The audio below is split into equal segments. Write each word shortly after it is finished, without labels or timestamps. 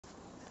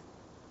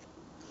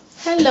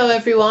Hello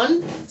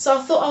everyone. So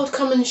I thought I would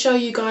come and show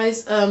you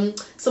guys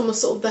some of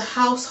sort of the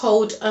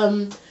household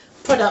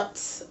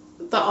products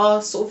that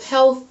are sort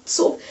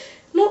of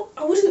not,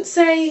 I wouldn't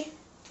say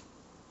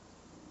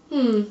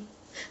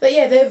but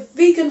yeah, they're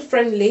vegan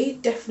friendly,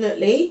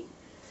 definitely.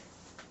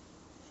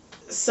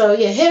 So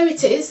yeah, here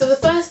it is. So the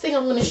first thing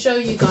I'm going to show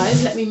you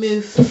guys, let me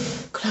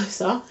move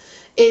closer,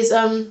 is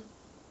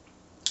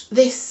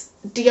this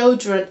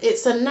deodorant.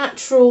 It's a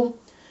natural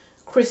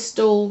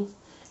crystal,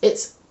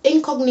 it's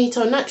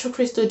incognito natural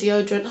crystal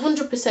deodorant,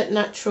 100%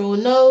 natural,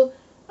 no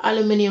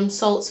aluminium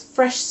salts,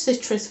 fresh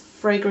citrus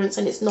fragrance,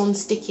 and it's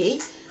non-sticky.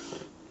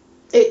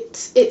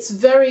 It's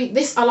very,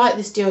 I like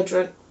this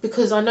deodorant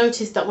because I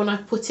noticed that when I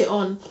put it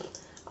on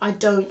I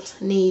don't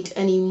need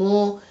any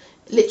more.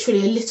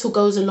 Literally a little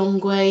goes a long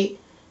way,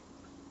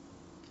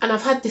 and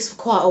I've had this for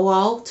quite a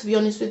while, to be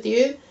honest with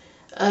you.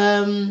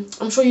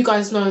 I'm sure you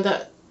guys know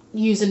that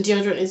using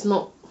deodorant is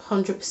not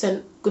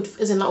 100% good,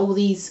 as in like all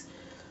these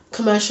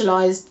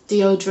commercialized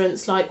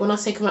deodorants. Like when I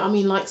say I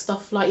mean like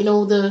stuff like, you know,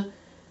 all the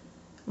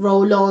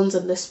roll-ons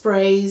and the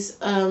sprays,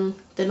 they're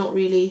not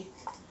really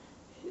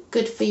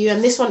good for you.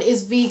 And this one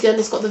is vegan,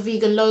 it's got the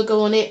vegan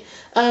logo on it.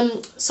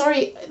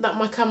 Sorry that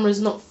my camera is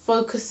not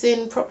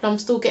focusing properly. I'm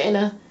still getting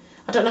I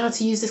don't know how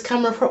to use this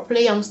camera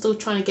properly. I'm still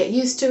trying to get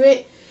used to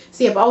it.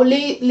 So yeah, but I'll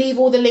leave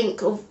all the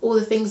link of all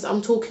the things that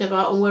I'm talking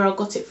about and where I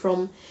got it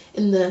from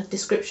in the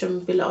description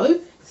below.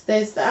 So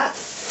there's that.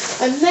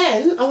 And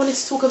then I wanted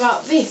to talk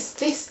about this.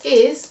 This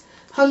is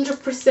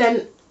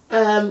 100%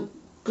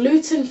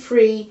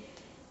 gluten-free,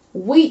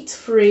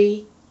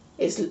 wheat-free,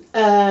 it's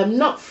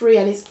nut-free,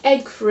 and it's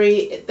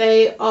egg-free.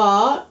 They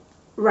are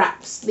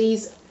wraps.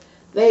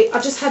 I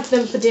just had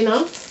them for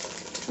dinner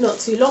not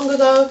too long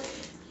ago,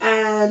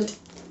 and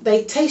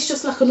they taste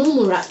just like a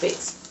normal wrap.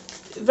 It's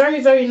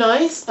very, very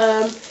nice.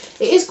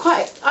 It is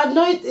quite, I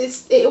know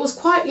it was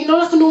quite, you know,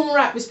 like a normal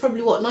wrap is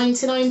probably what,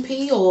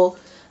 99p or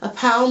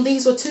 £1.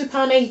 These were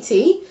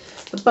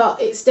 £2.80,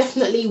 but it's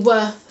definitely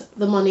worth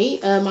the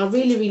money. I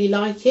really, really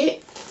like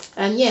it.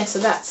 And yeah, so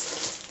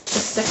that's the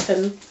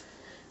second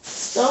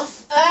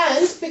stuff.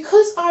 And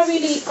because I'm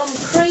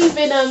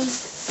craving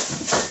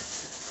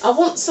I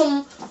want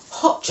some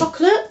hot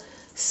chocolate,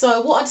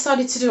 so what I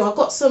decided to do, I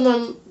got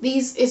some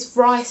these is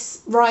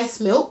rice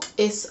milk.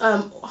 It's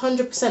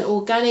 100%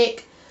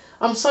 organic.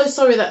 I'm so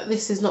sorry that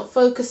this is not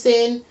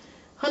focusing.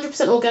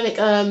 100% organic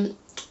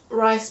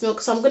rice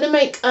milk. So I'm going to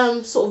make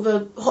sort of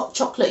a hot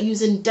chocolate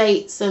using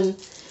dates and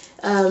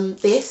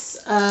this.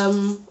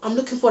 I'm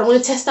looking forward. I'm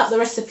going to test out the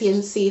recipe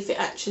and see if it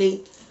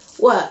actually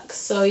works.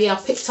 So yeah, I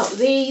picked up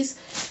these.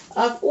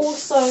 I've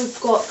also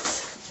got,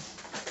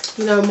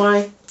 you know,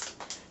 my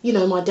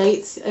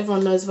dates.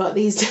 Everyone knows about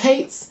these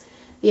dates.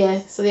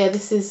 Yeah, so yeah,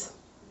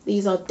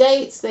 these are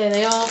dates. There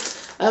they are.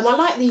 I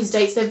like these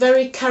dates. They're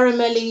very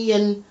caramelly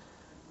and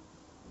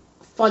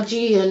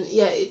fudgy, and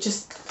yeah, it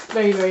just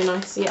very, very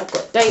nice. So yeah, I've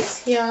got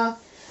dates here.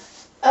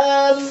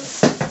 I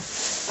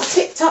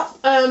picked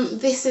up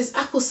this is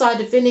apple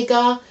cider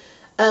vinegar,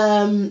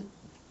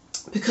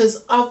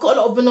 because I've got a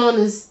lot of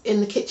bananas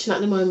in the kitchen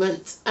at the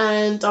moment,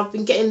 and I've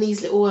been getting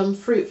these little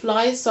fruit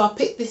flies. So I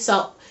picked this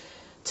up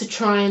to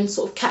try and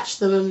sort of catch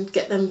them and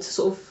get them to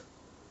sort of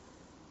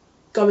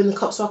go in the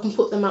cup so I can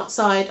put them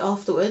outside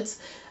afterwards.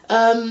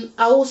 I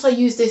also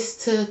use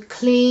this to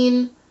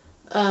clean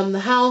the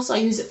house. I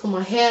use it for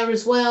my hair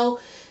as well.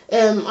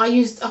 I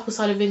used apple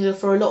cider vinegar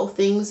for a lot of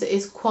things. It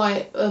is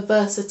quite a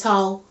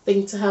versatile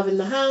thing to have in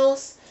the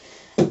house.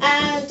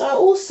 And I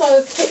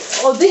also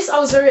picked, this I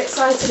was very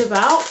excited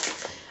about.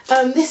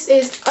 This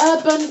is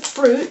Urban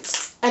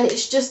Fruits, and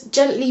it's just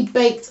gently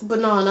baked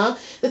banana.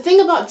 The thing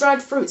about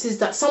dried fruits is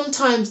that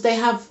sometimes they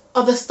have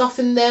other stuff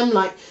in them,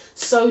 like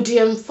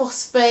sodium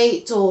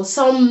phosphate, or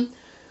some,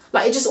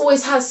 like, it just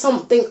always has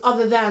something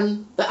other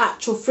than the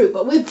actual fruit.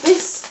 But with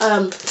this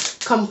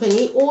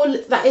company, all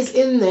that is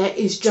in there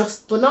is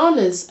just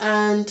bananas,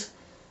 and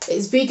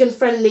it's vegan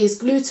friendly, it's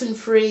gluten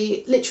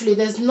free. Literally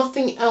there's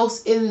nothing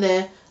else in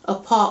there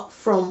apart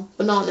from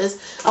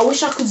bananas. I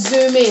wish I could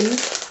zoom in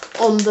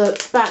on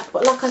the back,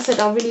 but like I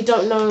said, I really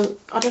don't know.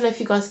 I don't know if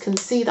you guys can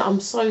see that. I'm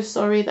so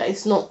sorry that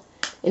it's not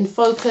in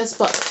focus,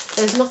 but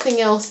there's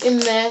nothing else in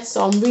there.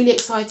 So I'm really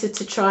excited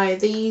to try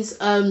these.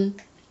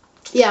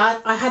 Yeah,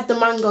 I had the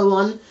mango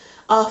one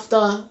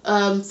after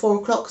 4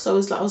 o'clock, so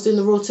I was doing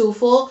the raw till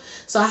 4.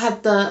 So I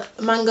had the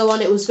mango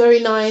one. It was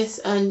very nice,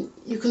 and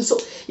you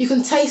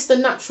can taste the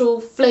natural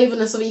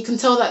flavourness of it. You can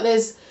tell that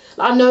there's,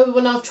 I know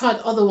when I've tried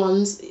other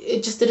ones,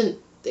 it just didn't,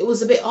 it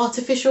was a bit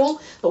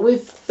artificial, but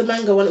with the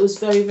mango one it was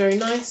very, very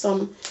nice. So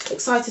I'm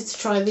excited to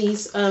try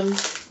these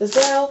as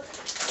well.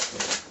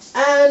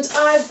 And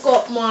I've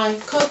got my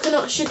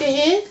coconut sugar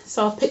here,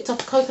 so I've picked up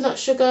coconut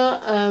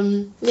sugar.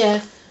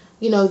 Yeah,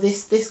 you know,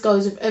 this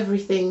goes with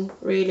everything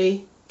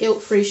really.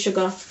 Guilt-free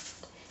sugar.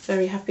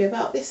 Very happy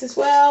about this as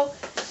well.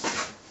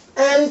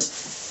 And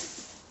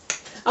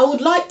I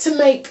would like to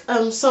make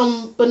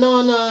some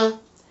banana,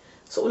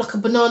 sort of like a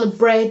banana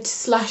bread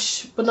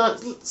slash banana,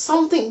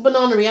 something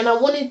banana-y, and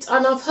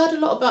I've heard a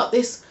lot about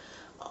this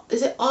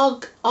is it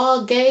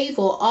agave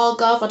or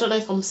agave? I don't know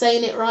if I'm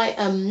saying it right.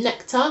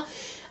 Nectar,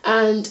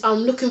 and I'm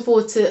looking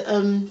forward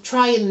to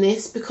trying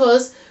this,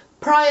 because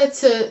prior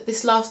to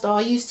this lifestyle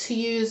I used to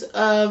use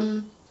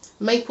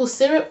maple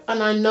syrup,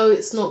 and I know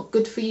it's not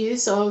good for you,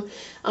 so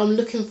I'm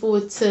looking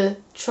forward to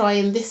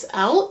trying this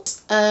out.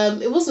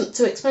 It wasn't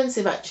too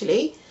expensive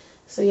actually,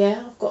 so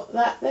yeah, I've got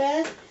that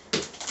there.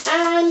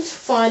 And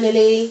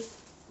finally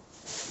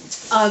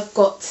I've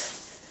got,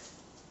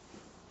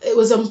 it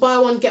was on buy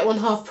one get one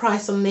half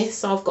price on this,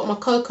 so I've got my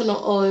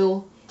coconut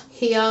oil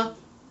here.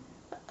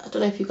 I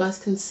don't know if you guys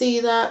can see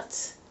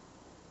that.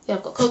 Yeah,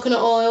 I've got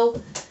coconut oil.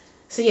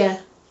 So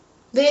yeah,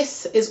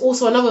 this is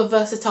also another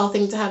versatile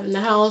thing to have in the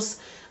house.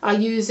 I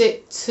use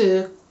it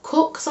to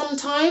cook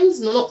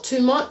sometimes, not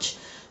too much,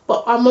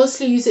 but I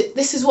mostly use it,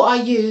 this is what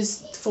I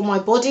use for my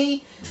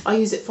body, I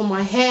use it for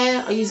my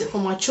hair, I use it for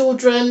my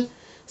children,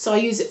 so I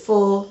use it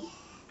for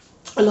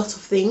a lot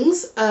of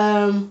things.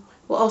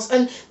 What else?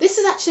 And this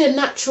is actually a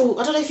natural,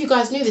 I don't know if you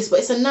guys knew this, but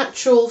it's a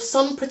natural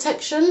sun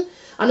protection.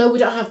 I know we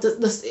don't have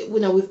this, you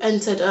know, we've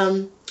entered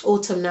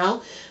autumn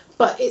now,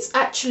 but it's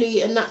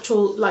actually a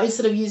natural, like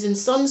instead of using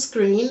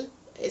sunscreen,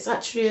 it's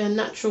actually a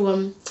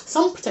natural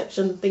sun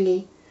protection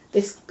thingy,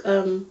 this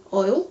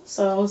oil.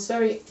 So I was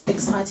very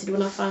excited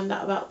when I found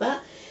out about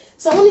that.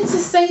 So I wanted to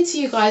say to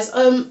you guys,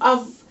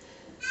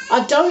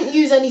 I don't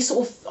use any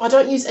sort of, I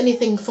don't use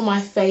anything for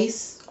my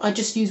face. I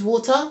just use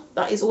water.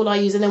 That is all I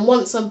use. And then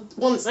once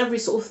every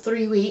sort of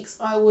 3 weeks,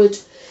 I would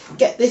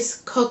get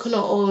this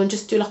coconut oil and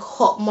just do like a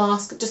hot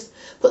mask. Just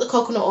put the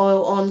coconut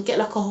oil on, get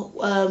like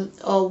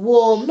a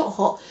warm, not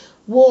hot,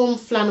 warm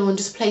flannel, and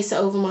just place it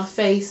over my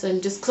face,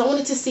 and just because I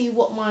wanted to see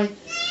what I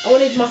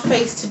wanted my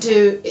face to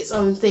do its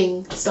own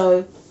thing.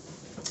 So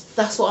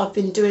that's what I've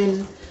been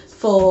doing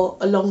for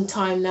a long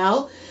time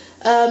now.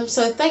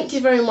 So thank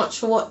you very much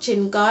for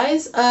watching,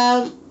 guys.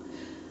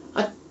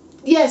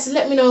 Yeah, so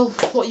let me know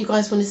what you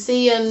guys want to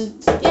see,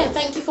 and yeah,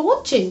 thank you for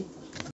watching.